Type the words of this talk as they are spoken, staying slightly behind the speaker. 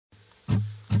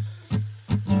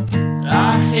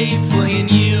hate playing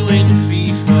you in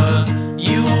FIFA.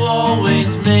 You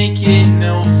always make it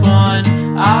no fun.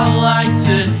 I like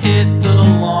to hit the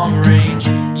long range.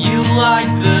 You like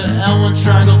the L1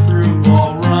 triangle through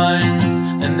ball runs,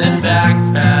 and then back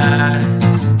pass,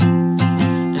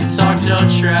 and talk no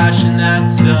trash, and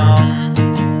that's dumb.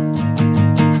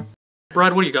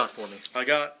 Brad, what do you got for me? I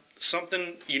got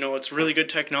something, you know, it's really good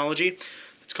technology.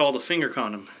 It's called a finger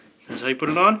condom. That's how you put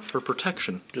it on. For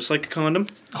protection. Just like a condom.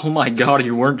 Oh my god,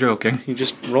 you weren't joking. You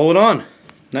just roll it on. And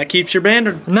that keeps your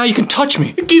bandage. Now you can touch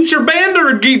me. It keeps your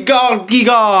bandage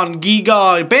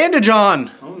bandage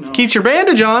on. Oh no. Keeps your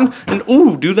bandage on. And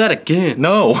ooh, do that again.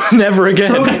 No, never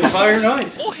again. Okay, fire and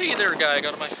ice. Oh hey there, guy. I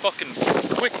got my fucking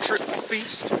quick trip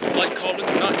feast. Like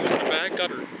Collins, not using the bag.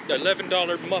 Got her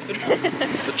 $11 muffin.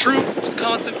 The true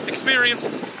Wisconsin experience.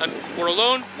 And we're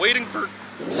alone, waiting for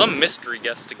some mystery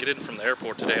guest to get in from the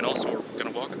airport today. And also, we're gonna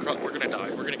walk across. We're gonna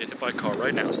die. We're gonna get hit by a car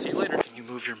right now. See you later. Can you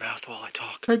move your mouth while I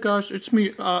talk? Hey guys, it's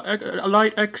me.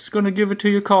 Light X gonna give it to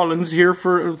you, Collins, here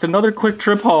with another quick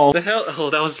trip haul. The hell? Oh,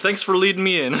 that was. Thanks for leading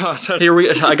me in. Here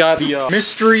I got the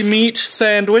mystery meat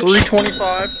sandwich,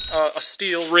 $3.25. A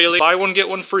steal, really. Buy one get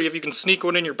one free if you can sneak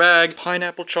one in your bag.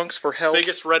 Pineapple chunks for health.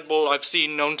 Biggest Red Bull I've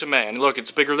seen known to man. Look, it's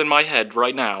bigger than my head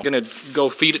right now. I'm gonna go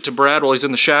feed it to Brad while he's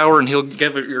in the shower, and he'll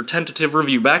give it your tentative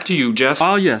review. Back to you, Jeff.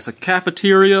 Ah yes, a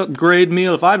cafeteria grade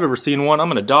meal. If I've ever seen one, I'm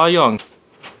gonna die young.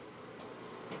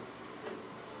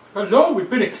 Hello, we've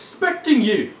been expecting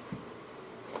you.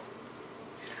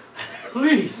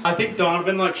 Please. I think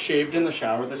Donovan like shaved in the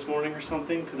shower this morning or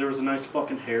something because there was a nice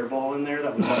fucking hairball in there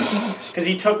that was like, because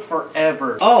he took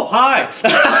forever. Oh, hi.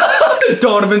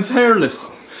 Donovan's hairless.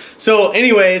 So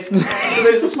anyways, so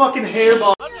there's this fucking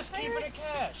hairball. I'm just keeping it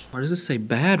cash. Why does this say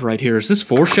bad right here? Is this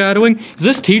foreshadowing? Is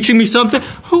this teaching me something?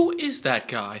 Who is that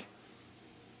guy?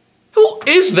 Who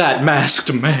is that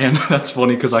masked man? That's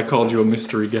funny because I called you a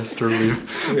mystery guest earlier.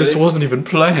 Really? This wasn't even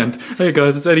planned. Hey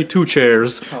guys, it's Eddie 2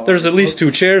 chairs. Oh, there's at least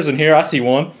 2 chairs in here. I see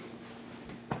one.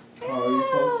 How are you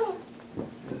folks?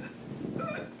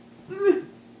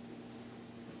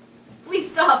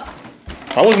 Please stop.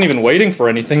 I wasn't even waiting for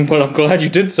anything, but I'm glad you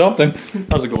did something.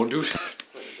 How's it going, dude?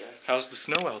 How's the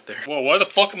snow out there? Whoa, why the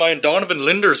fuck am I in Donovan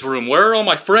Linder's room? Where are all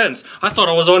my friends? I thought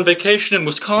I was on vacation in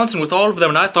Wisconsin with all of them,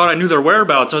 and I thought I knew their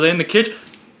whereabouts. Are they in the kitchen?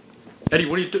 Eddie,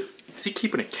 what are you doing? Is he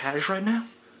keeping it cash right now?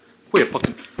 Wait a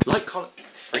fucking... Light call.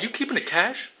 Are you keeping it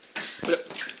cash? Where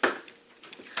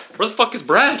the fuck is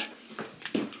Brad?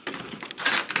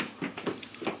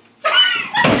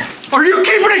 Are you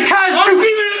keeping it cash? I'm keeping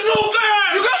it so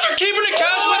cash! You guys are keeping it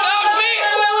cash without me?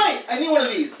 Wait! I need one of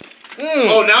these.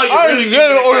 Oh, now you really get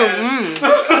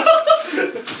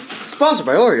it. Sponsored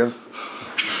by Oreo.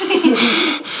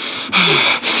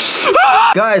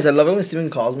 Guys, I love it when Steven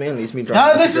calls me and leaves me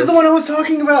drunk. This is the one I was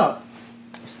talking about.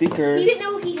 Speaker. He didn't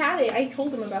know he had it. I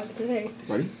told him about it today.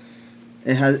 Ready?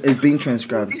 It's being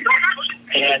transcribed.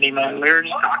 Hey, Andy, man, we were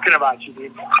just talking about you,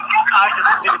 dude.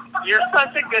 You're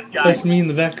such a good guy. That's me in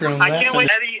the background. I can't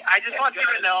wait, Eddie. I just want you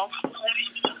to know.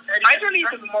 I don't need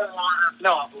some more water.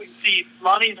 No, see,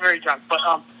 Lonnie's very drunk, but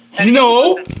Eddie,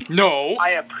 No. I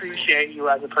appreciate you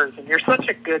as a person. You're such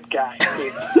a good guy,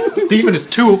 dude. Stephen is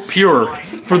too pure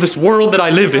for this world that I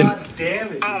live in. God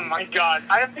damn it. Oh my God,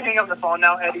 I have to hang up the phone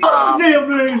now, Eddie. Damn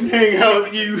man, hang out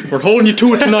with you. We're holding you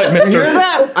to it tonight, mister. Hear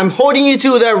that? I'm holding you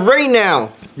to that right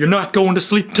now. You're not going to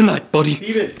sleep tonight, buddy.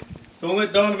 Steven, don't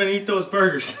let Donovan eat those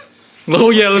burgers. Oh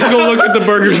yeah, let's go look at the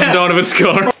burgers in Donovan's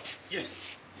car.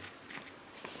 Yes.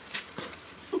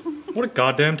 What a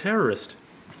goddamn terrorist.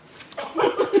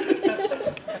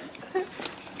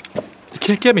 You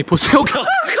can't get me, pussy. Oh god.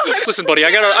 Listen, buddy,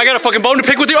 I got a fucking bone to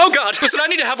pick with you. Oh god. Listen, I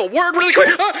need to have a word really quick.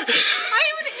 I am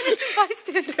an innocent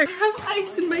bystander. I have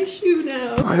ice in my shoe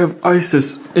now. I have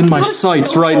ISIS in my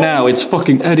sights right now. It's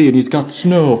fucking Eddie and he's got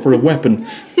snow for a weapon.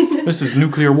 This is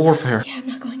nuclear warfare. Yeah, I'm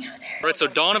not going out there. Alright, so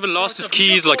Donovan lost his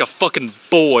keys like a fucking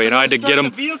boy and I had to get him.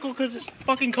 Start the vehicle because this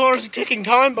fucking car is a ticking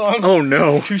time bomb. Oh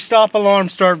no. To stop alarm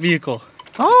start vehicle.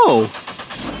 Oh.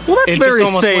 Well, that's It very just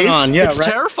almost safe. went on. Yeah, it's right?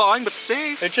 terrifying, but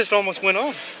safe. It just almost went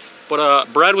on. But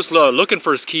Brad was looking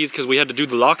for his keys because we had to do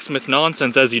the locksmith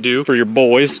nonsense as you do for your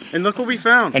boys. And look what we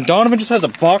found. And Donovan just has a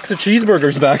box of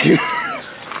cheeseburgers back here.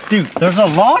 Dude, there's a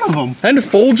lot of them. And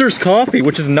Folgers coffee,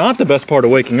 which is not the best part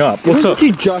of waking up. What's up?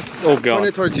 Oh God. Point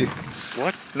it towards you.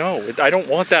 What? No, I don't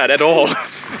want that at all.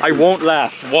 I won't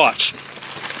laugh. Watch.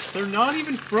 They're not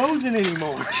even frozen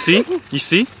anymore. You see? You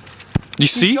see? You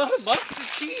see? Got a box of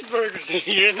cheeseburgers in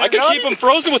here. I could keep them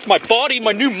frozen with my body,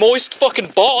 my new moist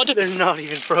fucking bod. They're not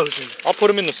even frozen. I'll put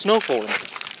them in the snow for him.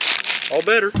 All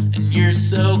better. And you're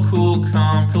so cool,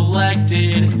 calm,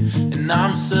 collected. And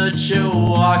I'm such a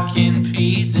walking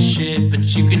piece of shit.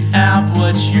 But you can have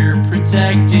what you're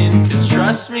protecting. Cause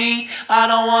trust me, I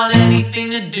don't want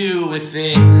anything to do with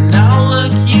it. Now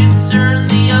look, you turn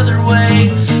the other way,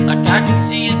 like I can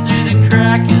see it through the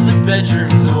crack of the bedroom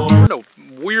door. We're in a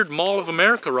weird Mall of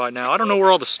America right now. I don't know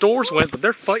where all the stores went, but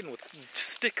they're fighting with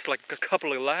sticks like a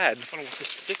couple of lads. I don't want this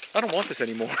stick. I don't want this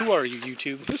anymore. Who are you,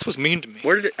 YouTube? This was mean to me.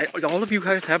 Where did it, all of you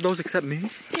guys have those except me?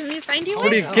 Can we find you Where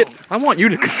one? do you get? I want you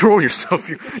to control yourself,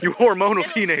 you hormonal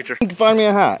teenager. You can find me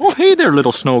a hat. Oh, hey there,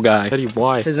 little snow guy. Eddie,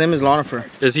 why? His name is LONNIE.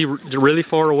 Is he really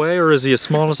far away, or is he as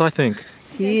small as I think?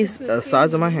 He's the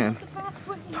size of my hand.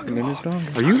 Talking to his dog.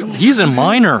 Are you? He's a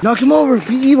minor. Knock him over.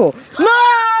 Be evil.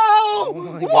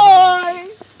 No! Why?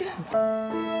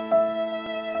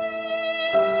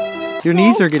 Your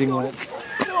knees are getting wet.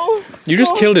 You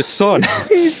just killed his son.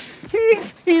 He's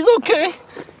okay.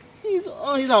 He's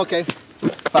not okay.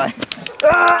 Bye.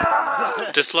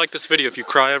 Dislike this video if you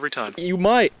cry every time. You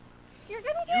might. You're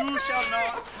gonna get You shall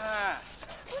not pass.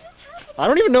 I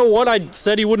don't even know what I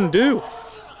said he wouldn't do.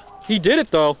 He did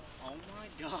it though. Oh my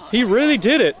god. He really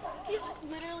did it.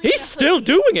 He's still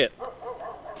doing it.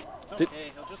 It's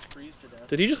okay, he'll just freeze to death.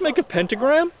 Did he just make a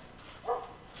pentagram?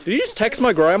 Did he just text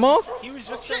my grandma? He was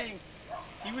just saying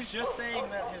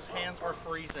that his hands were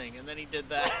freezing, and then he did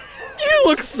that. You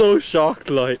look so shocked,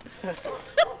 Light. Please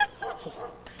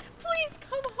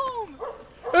come home.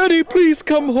 Eddie, please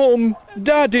come home.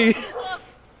 Daddy.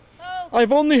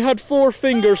 I've only had 4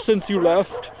 fingers since you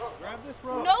left. Grab this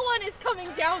rope. No one is coming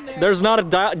down there. There's not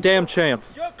a damn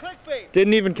chance. Yo, clickbait.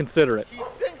 Didn't even consider it. He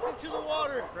sinks into the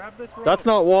water. Grab this rope. That's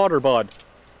not water, bud.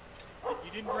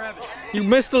 You didn't grab it. You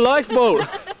missed a lifeboat.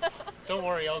 Don't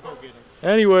worry, I'll go get him.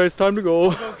 Anyways, time to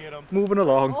go. I'll go get him. Moving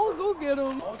along. I'll go get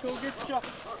him. I'll go get ya.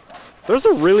 There's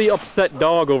a really upset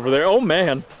dog over there. Oh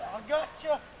man. I got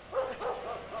ya.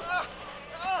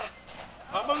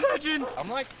 I'm a legend. I'm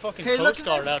like fucking Coast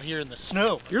Guard out here in the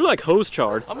snow. You're like hose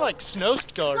charred. I'm like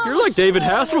Snowst Guard. You're like David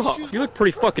Hasselhoff. You look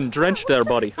pretty fucking drenched there,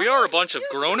 buddy. We are a bunch of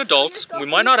grown adults. We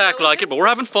might not act like it, but we're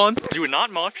having fun. Do it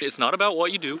not much. It's not about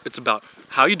what you do. It's about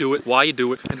how you do it, why you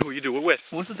do it, and who you do it with.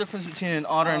 What's the difference between an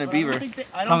otter and a beaver? I don't Comment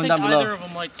think down below. either of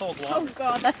them like cold water. Oh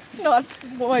god, that's not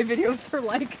what my videos are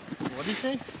like. What did you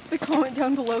say? The comment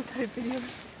down below type videos.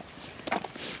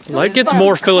 Light gets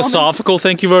more philosophical,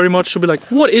 thank you very much. She'll be like,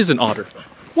 what is an otter?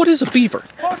 What is a beaver?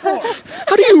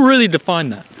 How do you really define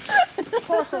that?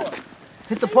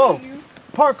 Hit the pole.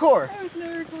 Parkour. I was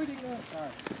never recording that.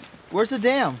 Where's the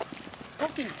dam?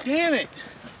 Fucking damn it!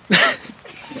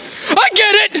 I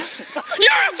get it!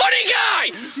 You're a funny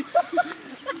guy!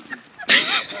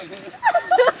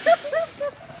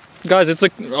 Guys, it's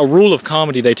like a rule of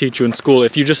comedy they teach you in school.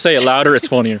 If you just say it louder, it's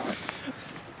funnier.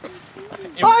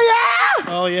 Oh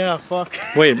yeah! Oh yeah, fuck.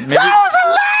 Wait, maybe... That was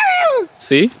hilarious!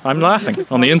 See? I'm laughing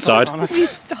on the inside.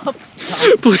 Please stop.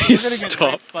 Please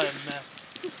stop. By a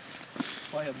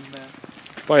meth. By a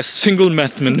meth. By a single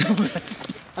methman.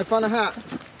 I found a hat.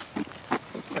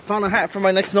 I found a hat for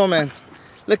my next snowman.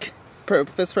 Look,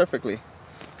 fits perfectly.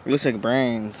 It looks like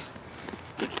brains.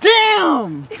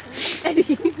 Damn!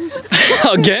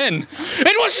 Again!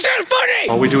 It was still funny!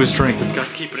 All we do is drink. This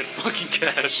guy's keeping it fucking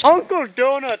cash. Uncle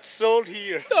Donut sold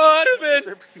here.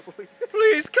 Donovan!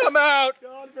 Please come out!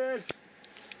 Donovan.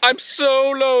 I'm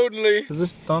so lonely. Is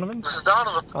this Donovan? This is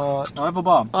Donovan. I have a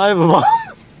bomb. I have a bomb.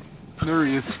 There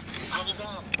he is.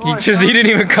 He didn't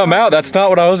even come out. That's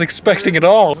not what I was expecting at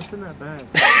all. What's in that bag?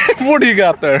 What do you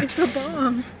got there? It's a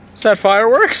bomb. Is that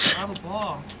fireworks? I have a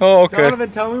bomb. Oh, okay. Donovan,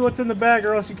 tell me what's in the bag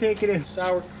or else you can't get in.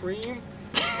 Sour cream?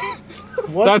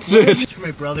 What? That's it. It's for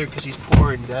my brother because he's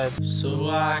poor and dead. So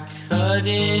I cut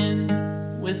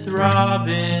in with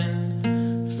Robin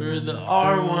for the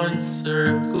R1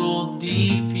 circle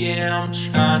deep. Yeah, I'm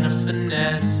trying to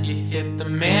finesse. You hit the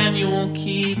manual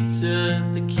key to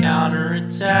the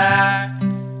counterattack.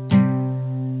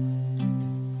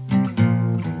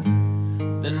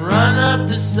 Then run up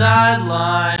the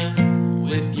sideline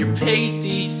with your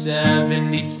pacey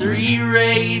 73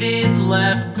 rated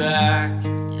left back.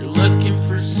 You're looking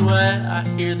for sweat, I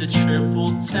hear the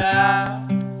triple tap.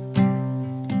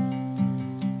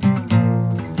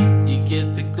 You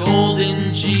get the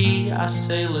golden G, I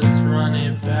say let's run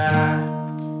it back.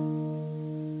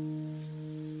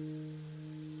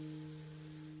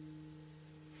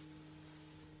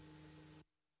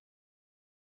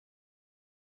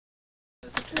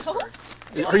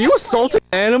 Are you assaulting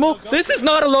an animal? This is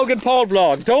not a Logan Paul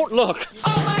vlog. Don't look.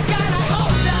 Oh my God.